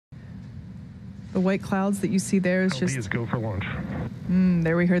The white clouds that you see there is LD just... is go for launch.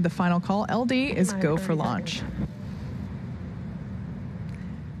 There we heard the final call. LD is go for launch.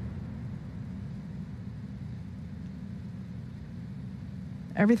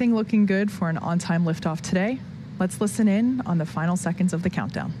 Everything looking good for an on-time liftoff today. Let's listen in on the final seconds of the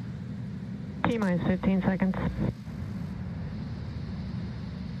countdown. T-minus 15 seconds.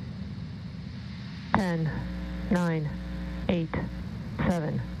 10, 9, 8,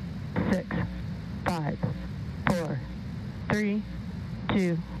 7, 6, 5, 4, 3,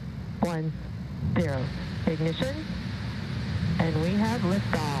 2, 1, 0. Ignition. And we have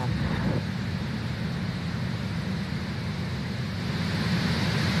liftoff.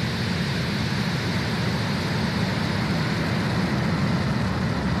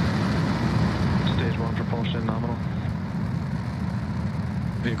 Stage 1 propulsion nominal.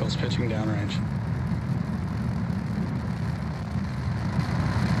 Vehicle's pitching downrange.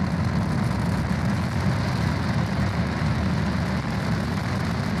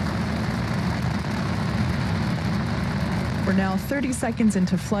 We're now 30 seconds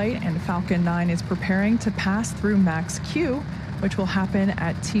into flight, and Falcon 9 is preparing to pass through max Q, which will happen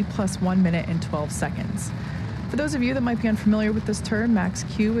at T plus 1 minute and 12 seconds. For those of you that might be unfamiliar with this term, max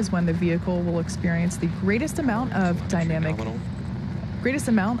Q is when the vehicle will experience the greatest amount of dynamic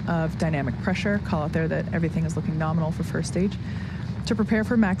pressure. Call out there that everything is looking nominal for first stage. To prepare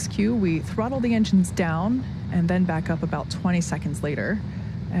for max Q, we throttle the engines down and then back up about 20 seconds later.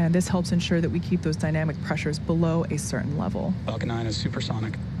 And this helps ensure that we keep those dynamic pressures below a certain level. Falcon 9 is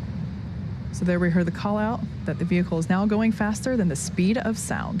supersonic. So there we heard the call out that the vehicle is now going faster than the speed of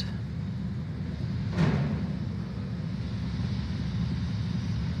sound.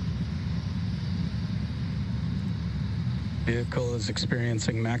 Vehicle is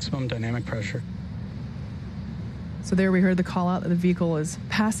experiencing maximum dynamic pressure. So there we heard the call out that the vehicle is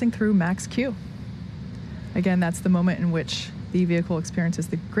passing through max Q. Again, that's the moment in which the vehicle experiences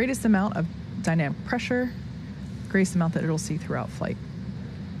the greatest amount of dynamic pressure, greatest amount that it'll see throughout flight.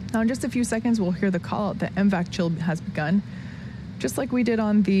 Now, in just a few seconds, we'll hear the call out that MVAC chill has begun. Just like we did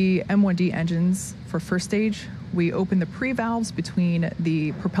on the M1D engines for first stage, we open the pre-valves between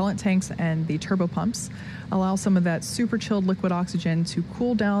the propellant tanks and the turbopumps, allow some of that super chilled liquid oxygen to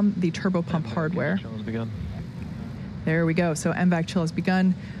cool down the turbopump hardware. Chill has begun. There we go. So MVAC chill has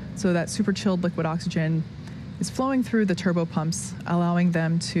begun. So that super chilled liquid oxygen is flowing through the turbopumps, allowing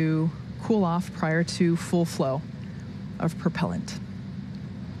them to cool off prior to full flow of propellant.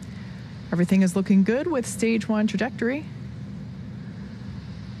 Everything is looking good with stage 1 trajectory.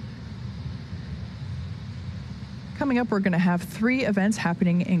 Coming up, we're going to have 3 events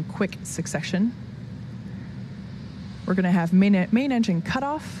happening in quick succession. We're going to have main engine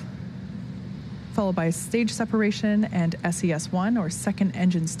cutoff, followed by stage separation and SES1, or second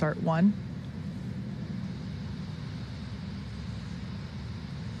engine start 1.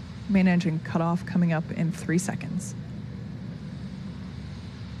 Main engine cutoff coming up in 3 seconds.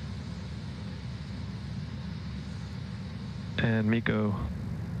 And MECO.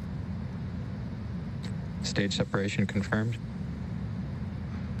 Stage separation confirmed.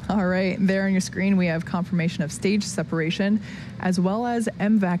 All right, there on your screen we have confirmation of stage separation as well as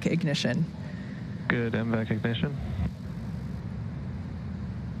MVAC ignition. Good MVAC ignition.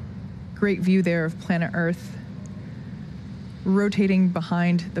 Great view there of planet Earth rotating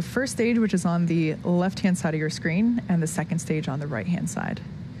behind the first stage, which is on the left-hand side of your screen, and the second stage on the right-hand side.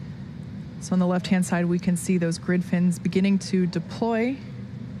 So on the left-hand side, we can see those grid fins beginning to deploy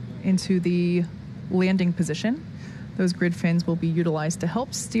into the landing position. Those grid fins will be utilized to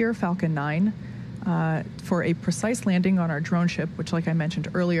help steer Falcon 9 for a precise landing on our drone ship, which, like I mentioned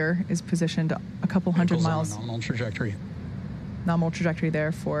earlier, is positioned a couple hundred miles. Nominal trajectory. Nominal trajectory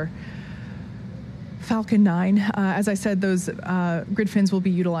there for Falcon 9. As I said, those grid fins will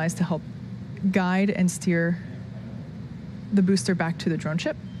be utilized to help guide and steer the booster back to the drone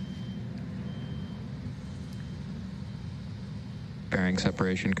ship. Bearing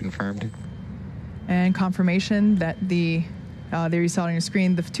separation confirmed. And confirmation that there you saw it on your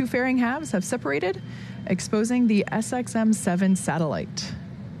screen, the 2 fairing halves have separated, exposing the SXM-7 satellite.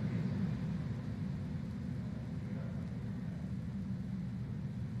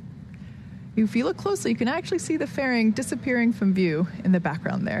 If you look closely, you can actually see the fairing disappearing from view in the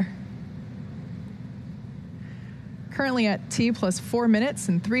background there. Currently at T plus 4 minutes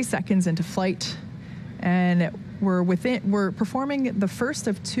and 3 seconds into flight, and we're performing the first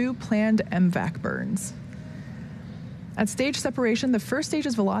of 2 planned MVAC burns. At stage separation, the first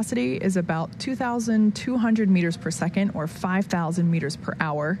stage's velocity is about 2,200 meters per second, or 5,000 meters per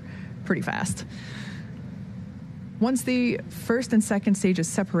hour. Pretty fast. Once the first and second stages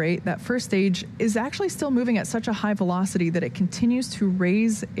separate, that first stage is actually still moving at such a high velocity that it continues to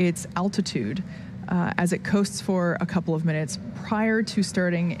raise its altitude as it coasts for a couple of minutes prior to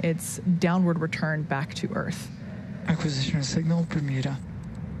starting its downward return back to Earth. Acquisition of signal, Bermuda.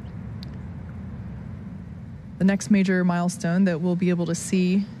 The next major milestone that we'll be able to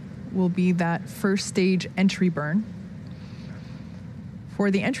see will be that first stage entry burn. For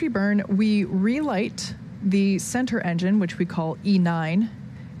the entry burn, we relight the center engine, which we call E9,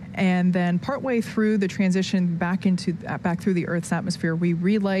 and then partway through the transition back through the Earth's atmosphere, we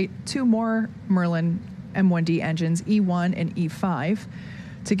relight two more Merlin M1D engines, E1 and E5,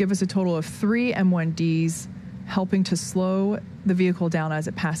 to give us a total of 3 M1Ds, helping to slow the vehicle down as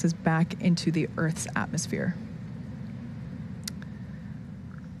it passes back into the Earth's atmosphere.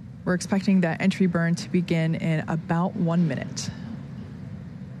 We're expecting that entry burn to begin in about 1 minute.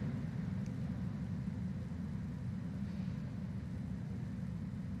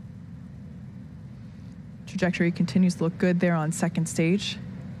 Trajectory continues to look good there on second stage,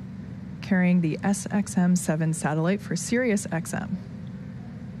 carrying the SXM-7 satellite for SiriusXM.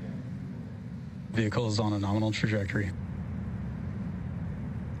 Vehicle is on a nominal trajectory.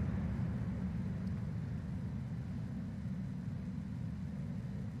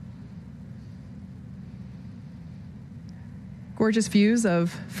 Gorgeous views of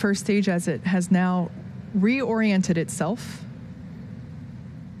first stage as it has now reoriented itself,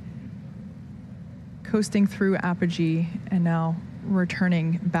 coasting through apogee and now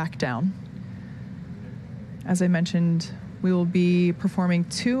returning back down. As I mentioned, we will be performing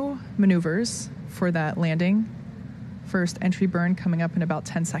 2 maneuvers for that landing. First, entry burn coming up in about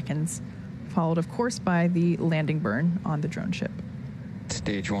 10 seconds, followed, of course, by the landing burn on the drone ship.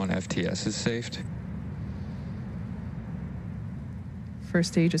 Stage 1 FTS is saved.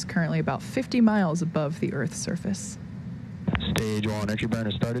 First stage is currently about 50 miles above the Earth's surface. Stage 1 entry burn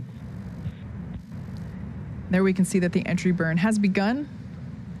has started. There we can see that the entry burn has begun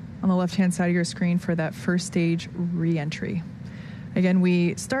on the left-hand side of your screen for that first stage re-entry. Again,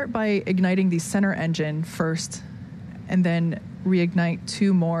 we start by igniting the center engine first and then reignite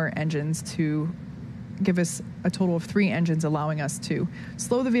 2 more engines to give us a total of 3 engines, allowing us to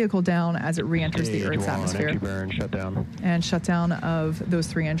slow the vehicle down as it re-enters the Earth's atmosphere. Entry burn, shut down. And shut down of those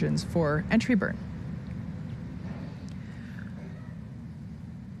 3 engines for entry burn.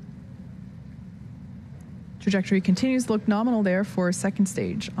 Trajectory continues to look nominal there for second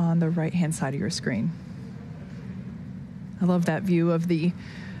stage on the right-hand side of your screen. I love that view of the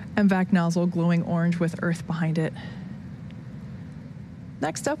MVAC nozzle glowing orange with Earth behind it.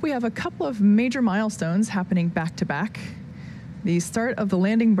 Next up, we have a couple of major milestones happening back-to-back. The start of the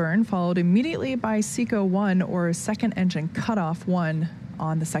landing burn followed immediately by SECO 1, or second engine cutoff 1,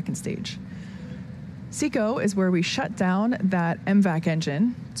 on the second stage. SECO is where we shut down that MVAC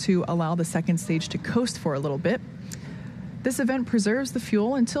engine to allow the second stage to coast for a little bit. This event preserves the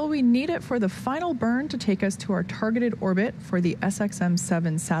fuel until we need it for the final burn to take us to our targeted orbit for the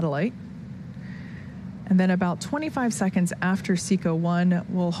SXM-7 satellite. And then about 25 seconds after SECO 1,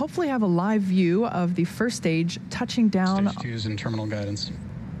 we'll hopefully have a live view of the first stage touching down. Stage 2 is in terminal guidance.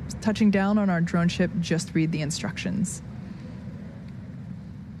 Touching down on our drone ship. Just read the instructions.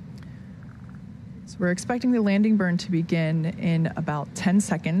 So we're expecting the landing burn to begin in about 10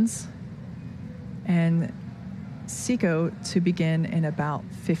 seconds and SECO to begin in about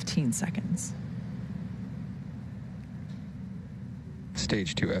 15 seconds.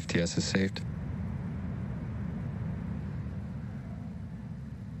 Stage 2 FTS is saved.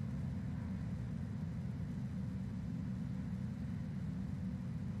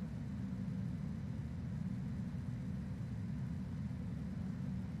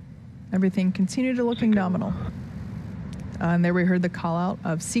 Everything continued to looking nominal. And there we heard the call out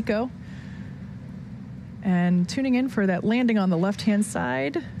of SECO. And tuning in for that landing on the left-hand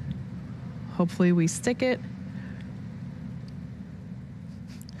side. Hopefully we stick it.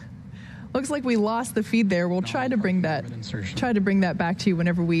 Looks like we lost the feed there. We'll try to bring that back to you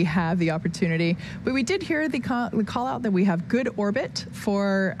whenever we have the opportunity. But we did hear the call out that we have good orbit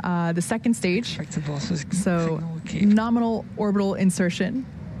for the second stage. So nominal orbital insertion.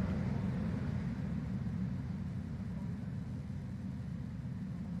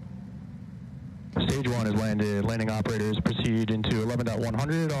 Stage 1 is landed. Landing operators proceed into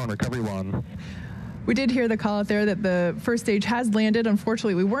 11.100 on recovery 1. We did hear the call out there that the first stage has landed.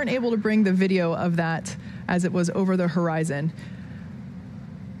 Unfortunately, we weren't able to bring the video of that as it was over the horizon.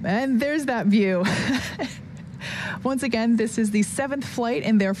 And there's that view. Once again, this is the 7th flight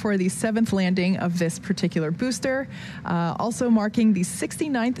and therefore the 7th landing of this particular booster, also marking the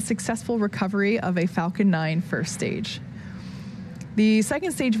 69th successful recovery of a Falcon 9 first stage. The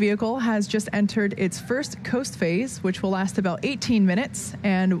second stage vehicle has just entered its first coast phase, which will last about 18 minutes,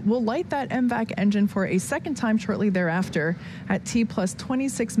 and will light that MVAC engine for a second time shortly thereafter at T plus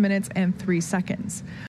 26 minutes and 3 seconds.